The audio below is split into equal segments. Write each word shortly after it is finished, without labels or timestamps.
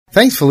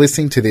Thanks for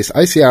listening to this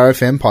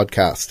OCRFM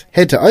podcast.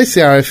 Head to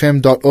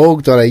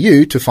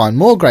ocrfm.org.au to find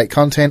more great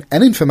content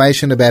and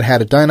information about how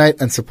to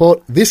donate and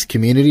support this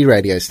community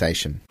radio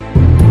station.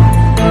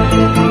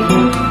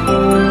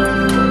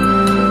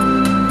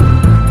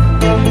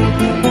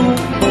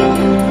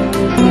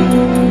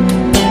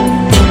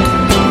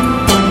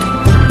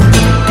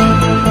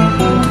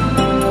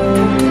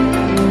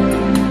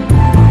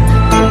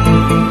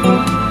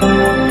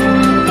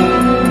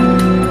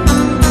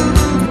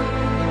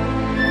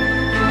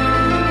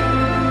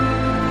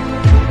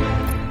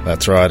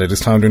 That's right, it is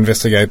time to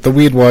investigate the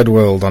weird wide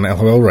world on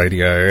LOL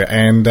Radio,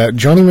 and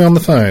joining me on the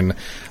phone,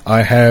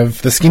 I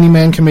have the skinny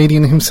man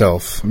comedian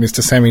himself,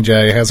 Mr. Sammy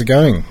J. How's it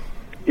going?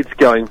 It's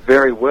going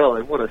very well,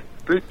 and what a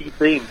spooky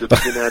theme to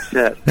begin our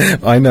chat.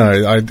 I know,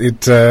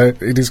 it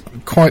is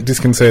quite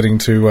disconcerting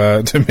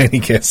to many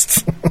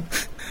guests.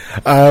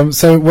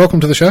 So welcome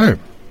to the show.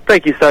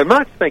 Thank you so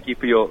much. Thank you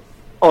for your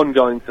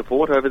ongoing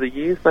support over the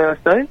years, may I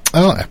say?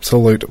 Oh,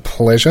 absolute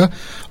pleasure.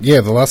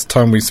 Yeah, the last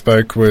time we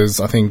spoke was,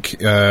 I think,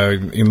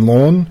 in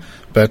Lorne,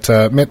 but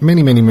met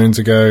many, many moons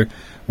ago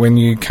when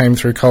you came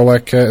through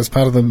Colac as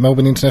part of the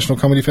Melbourne International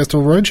Comedy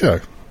Festival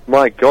Roadshow.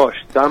 My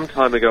gosh, some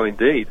time ago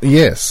indeed.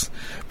 Yes,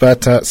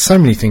 but so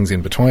many things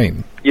in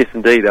between. Yes,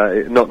 indeed,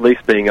 not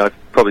least being I've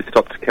probably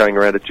stopped carrying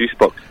around a juice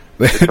box,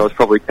 which I was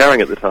probably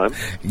carrying at the time.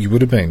 You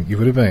would have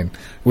been.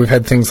 We've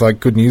had things like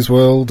Good News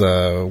World,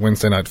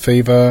 Wednesday Night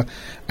Fever,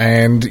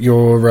 and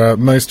your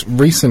most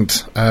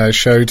recent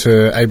show to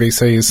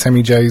ABC is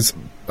Sammy J's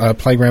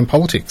Playground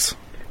Politics.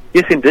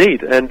 Yes,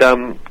 indeed, and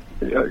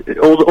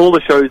all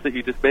the shows that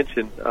you just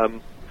mentioned,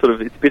 sort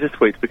of, it's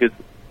bittersweet because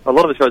a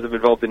lot of the shows I'm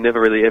involved in never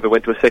really ever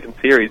went to a second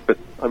series, but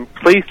I'm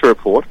pleased to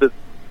report that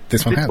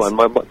this one,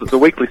 the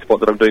weekly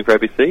spot that I'm doing for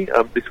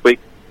ABC, this week,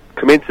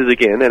 commences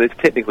again, and it's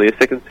technically a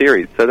second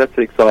series, so that's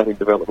an exciting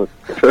development,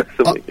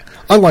 personally.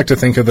 I like to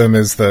think of them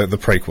as the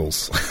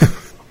prequels.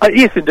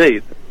 Yes,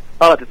 indeed.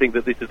 I like to think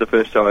that this is the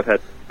first show I've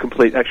had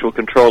complete actual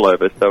control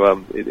over,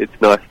 so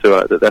it's nice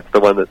to that that's the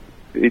one that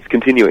is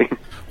continuing.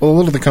 Well, a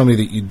lot of the comedy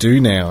that you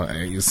do now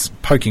is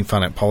poking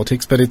fun at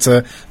politics, but it's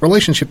a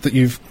relationship that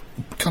you've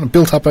kind of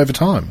built up over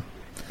time.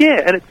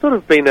 Yeah, and it's sort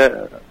of been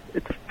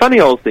it's a funny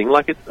old thing.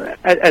 Like, it's,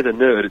 as a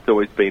nerd, it's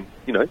always been,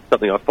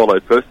 something I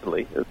followed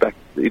personally. Back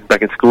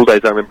in school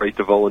days, I remember I used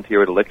to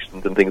volunteer at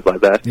elections and things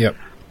like that. Yep.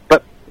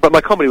 But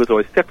my comedy was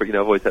always separate.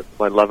 I've always had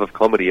my love of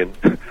comedy and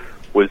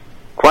was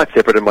quite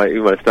separate. And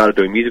when I started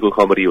doing musical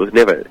comedy, it was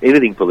never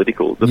anything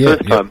political. The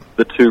first time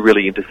the two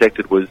really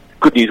intersected was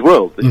Good News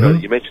World, the show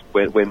that you mentioned,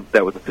 when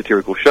that was a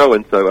satirical show.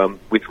 And so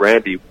with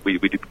Randy, we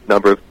did a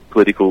number of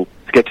political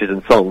sketches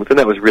and songs, and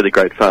that was really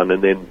great fun.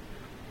 And then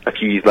a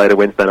few years later,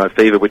 Wednesday Night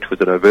Fever, which was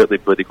an overtly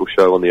political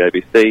show on the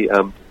ABC.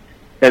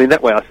 And in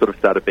that way, I sort of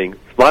started being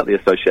slightly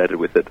associated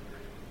with it.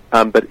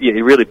 But yeah,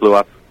 it really blew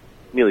up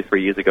nearly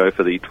 3 years ago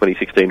for the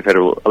 2016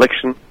 federal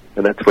election,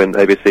 and that's when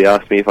ABC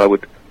asked me if I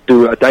would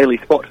do a daily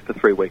spot for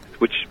 3 weeks,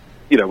 which,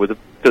 was a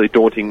fairly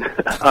daunting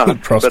ask.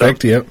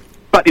 Prospect, yep.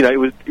 But, it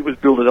was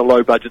billed as a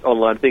low-budget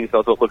online thing, so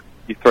I thought, look,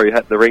 you throw your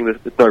hat in the ring, there's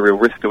no real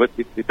risk to it.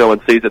 If no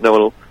one sees it, no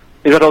one will...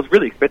 In fact, I was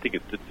really expecting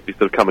it to be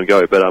sort of come and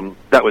go, but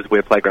that was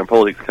where Playground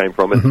Politics came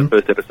from, and the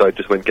first episode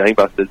just went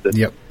gangbusters.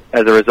 And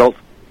as a result,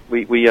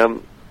 we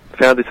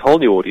found this whole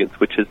new audience,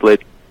 which has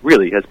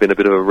been a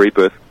bit of a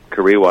rebirth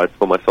career-wise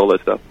for my solo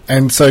stuff.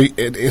 And so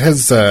it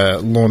has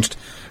launched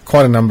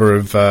quite a number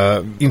of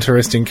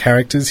interesting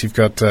characters. You've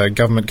got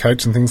government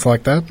coach and things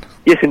like that.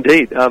 Yes,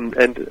 indeed. And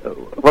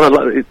what I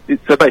love,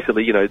 so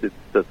basically, the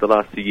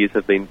last few years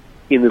have been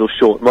in little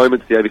short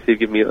moments. The ABC have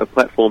given me a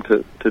platform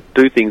to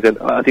do things, and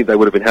I think they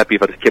would have been happy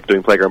if I just kept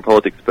doing Playground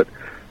Politics. But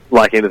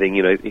like anything,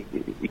 you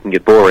can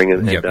get boring,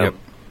 and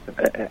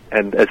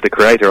as the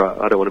creator,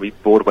 I don't want to be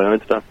bored of my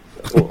own stuff,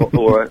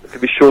 or to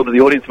be sure that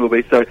the audience will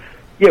be. So,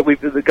 yeah,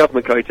 the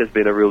government coach has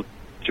been a real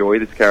joy.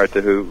 This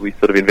character who we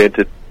sort of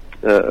invented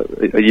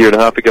a year and a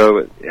half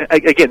ago.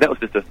 Again, that was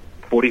just a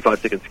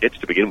 45-second sketch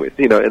to begin with,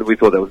 and we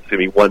thought that was going to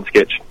be one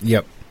sketch.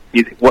 Yep.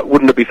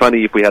 Wouldn't it be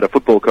funny if we had a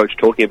football coach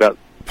talking about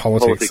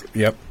politics?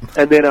 Yep.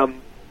 And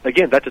then,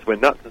 again, that just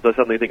went nuts. So I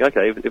suddenly think,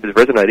 okay, if it's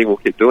resonating, we'll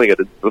keep doing it.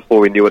 And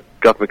before we knew it,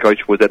 government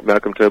coach was at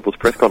Malcolm Turnbull's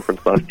press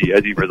conference last year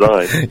as he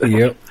resigned.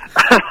 Yep.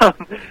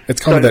 It's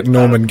kind of that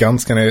Norman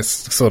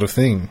Gunskin-esque sort of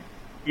thing.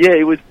 Yeah,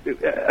 it was,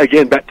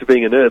 again, back to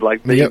being a nerd,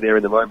 like being there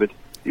in the moment.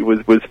 It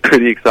was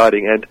pretty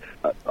exciting, and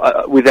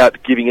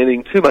without giving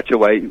anything too much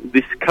away,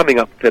 this coming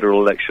up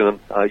federal election,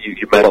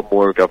 you made a lot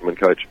more of government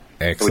coach.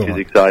 Excellent. Which is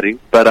exciting.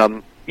 But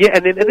yeah,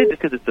 and then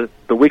just because it's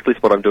the weekly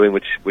spot I'm doing,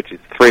 which is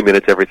 3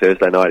 minutes every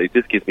Thursday night, it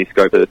just gives me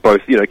scope to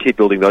both keep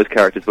building those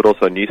characters, but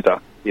also new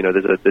stuff.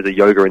 There's a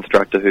yoga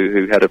instructor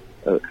who had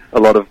a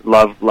lot of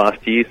love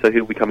last year, so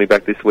he'll be coming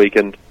back this week,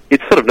 and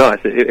it's sort of nice.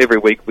 Every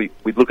week we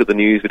look at the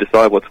news, we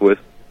decide what's worth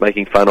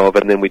making fun of,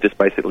 and then we just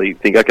basically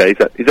think, okay, is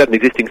that an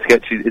existing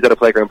sketch? Is that a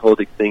Playground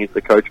Politics thing? Is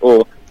the coach,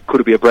 or could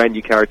it be a brand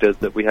new character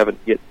that we haven't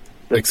yet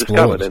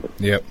discovered?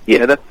 Yep. Yeah,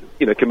 and that's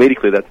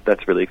comedically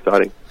that's really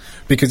exciting.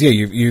 Because,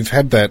 you've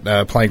had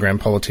that playground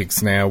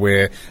politics now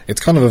where it's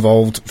kind of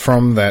evolved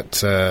from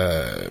that,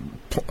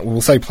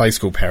 we'll say play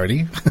school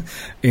parody,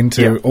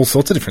 into all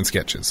sorts of different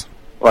sketches.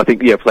 Well, I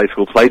think, play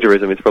school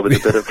plagiarism is probably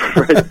the better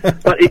phrase.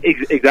 But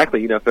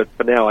exactly,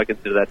 for now I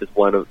consider that just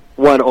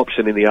one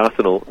option in the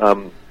arsenal.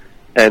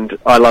 And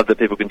I love that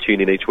people can tune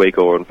in each week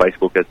or on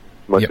Facebook, as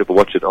most people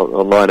watch it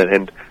online,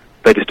 and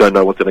they just don't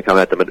know what's going to come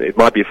at them. And it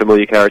might be a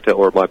familiar character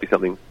or it might be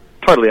something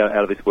totally out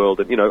of this world.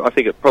 And, I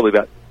think probably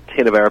about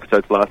 10 of our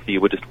episodes last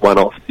year were just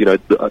one-offs,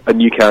 a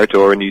new character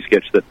or a new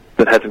sketch that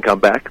hasn't come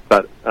back,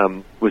 but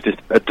was just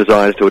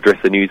designed to address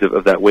the news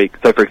of that week.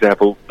 So, for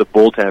example, the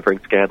ball tampering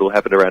scandal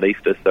happened around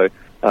Easter, so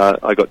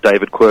I got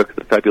David Quirk,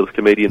 the fabulous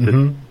comedian,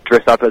 to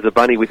dress up as a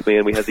bunny with me,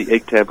 and we had the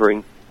egg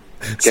tampering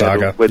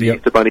scandal where the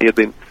Easter bunny had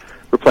been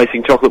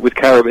replacing chocolate with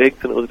carob eggs,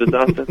 and it was a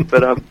disaster.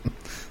 But,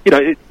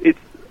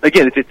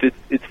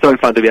 it's so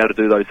fun to be able to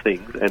do those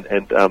things and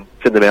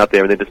send them out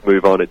there and then just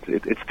move on.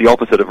 It's the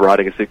opposite of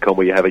writing a sitcom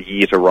where you have a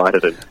year to write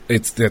it. And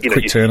it's that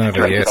quick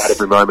turnover, yes.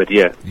 Every moment,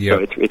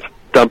 So it's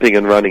dumping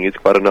and running is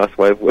quite a nice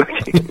way of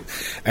working.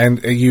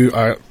 And you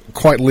are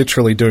quite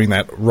literally doing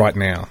that right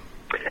now.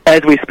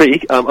 As we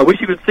speak, I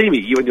wish you could see me,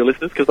 you and your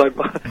listeners, because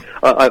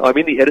I'm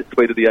in the edit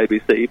suite of the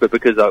ABC, but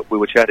because we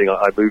were chatting,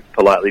 I moved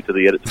politely to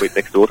the edit suite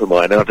next door to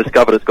mine, and I've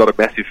discovered it's got a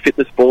massive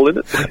fitness ball in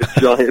it. It's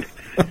giant.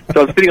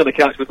 So I'm sitting on the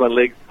couch with my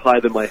legs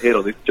higher than my head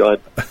on this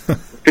giant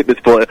fitness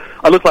ball.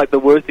 I look like the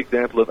worst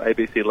example of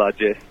ABC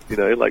largesse,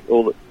 like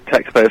all the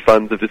taxpayer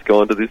funds have just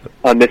gone to this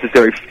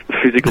unnecessary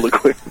physical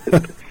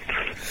equipment.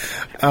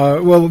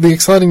 Well, the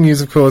exciting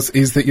news, of course,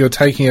 is that you're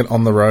taking it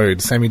on the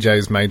road. Sammy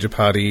J's Major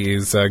Party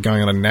is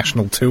going on a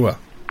national tour.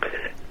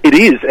 It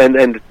is,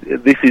 and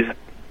this is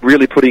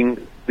really putting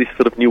this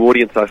sort of new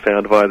audience I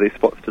found via these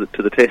spots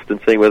to the test and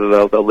seeing whether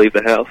they'll leave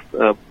the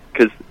house.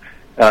 Because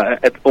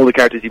all the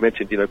characters you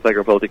mentioned,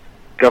 Playground Politics,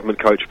 Government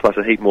Coach, plus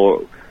a heap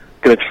more,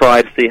 going to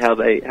try to see how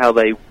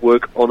they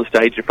work on the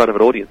stage in front of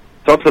an audience.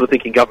 So I'm sort of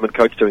thinking Government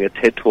Coach doing a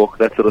TED Talk,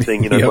 that sort of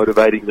thing,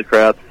 motivating the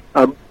crowd.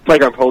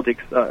 Playground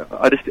Politics,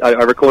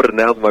 I recorded an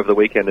album over the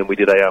weekend, and we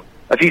did a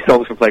few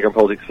songs from Playground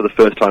Politics for the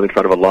first time in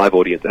front of a live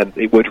audience, and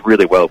it worked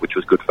really well, which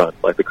was good fun.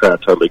 Like, the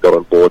crowd totally got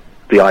on board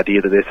the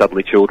idea that they're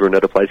suddenly children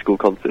at a play school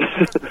concert.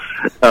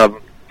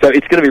 So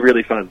it's going to be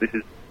really fun. This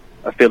is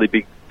a fairly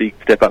big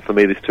step up for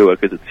me, this tour,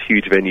 because it's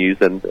huge venues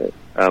and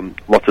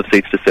lots of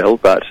seats to sell,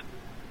 but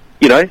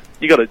you got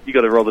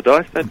to roll the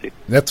dice, don't you?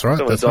 That's right.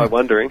 Don't want to die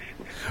wondering.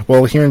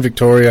 Well, here in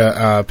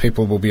Victoria,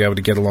 people will be able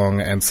to get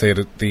along and see it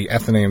at the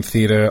Athenaeum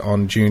Theatre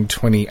on June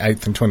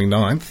 28th and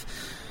 29th.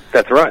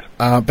 That's right.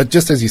 But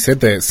just as you said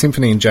there,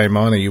 Symphony in J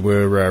minor, you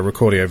were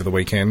recording over the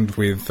weekend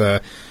with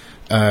a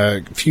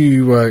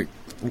few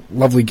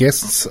lovely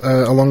guests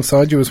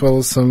alongside you, as well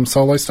as some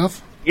solo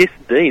stuff. Yes,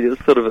 indeed. It was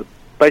sort of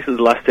basically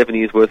the last 7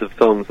 years' worth of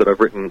songs that I've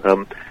written.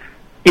 And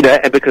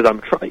because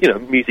I'm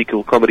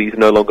musical comedy is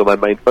no longer my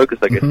main focus,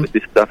 I guess, with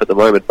this stuff at the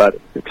moment, but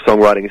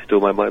songwriting is still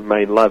my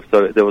main love.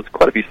 So there was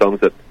quite a few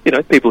songs that,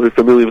 people who are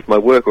familiar with my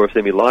work or have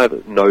seen me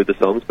live know the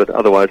songs, but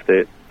otherwise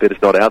they're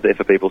just not out there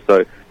for people.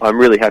 So I'm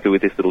really happy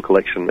with this little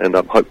collection, and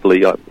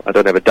hopefully, I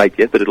don't have a date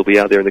yet, but it'll be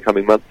out there in the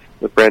coming months,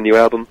 a brand new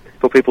album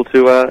for people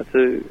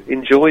to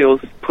enjoy or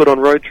put on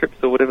road trips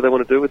or whatever they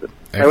want to do with it.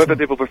 Excellent. However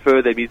people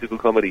prefer their musical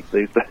comedy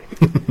these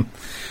days.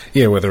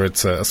 Yeah, whether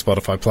it's a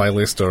Spotify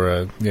playlist or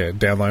a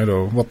download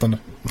or what the...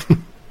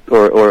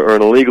 or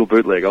an illegal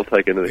bootleg, I'll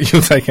take anything.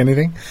 You'll take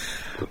anything?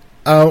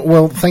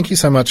 Well, thank you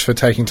so much for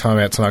taking time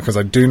out tonight, because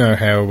I do know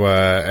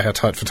how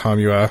tight for time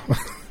you are.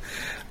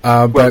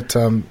 But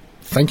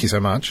thank you so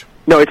much.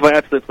 No, it's my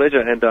absolute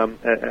pleasure, and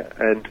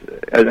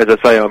as I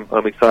say,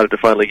 I'm excited to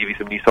finally give you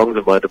some new songs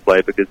of mine to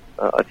play, because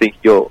I think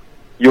your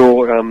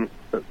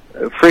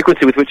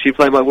frequency with which you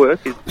play my work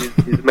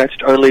is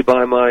matched only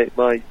by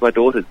my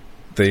daughters.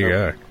 There you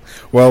go.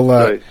 Well,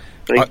 so,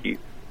 thank you.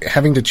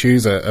 Having to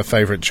choose a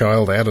favourite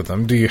child out of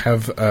them, do you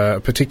have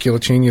a particular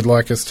tune you'd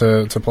like us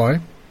to play?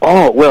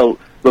 Oh, well,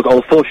 look,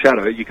 I'll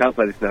foreshadow. You can't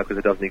play this now because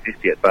it doesn't exist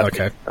yet, but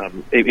okay.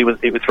 It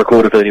was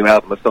recorded for the new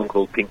album, a song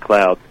called Pink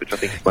Clouds, which I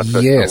think is my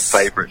personal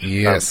favourite.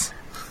 Yes.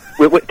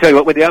 Tell you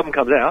what, when the album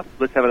comes out,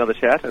 let's have another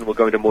chat and we'll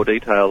go into more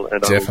detail.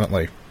 And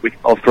definitely.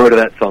 I'll throw to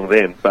that song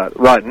then, but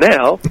right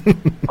now,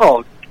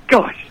 oh,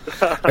 gosh.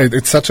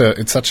 It's such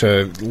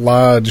a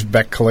large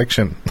back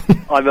collection.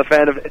 I'm a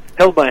fan of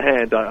Held My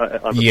Hand.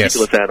 I'm a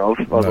particular fan of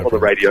on the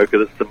radio,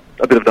 because it's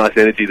a bit of nice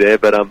energy there,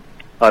 but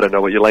I don't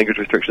know what your language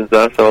restrictions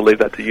are, so I'll leave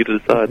that to you to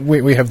decide.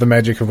 We have the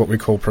magic of what we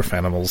call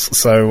profanimals,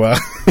 so...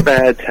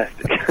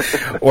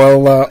 Fantastic.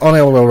 Well, on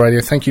LOL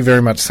Radio, thank you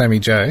very much, Sammy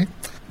J.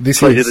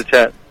 Pleasure to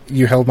chat.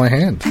 You Held My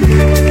Hand.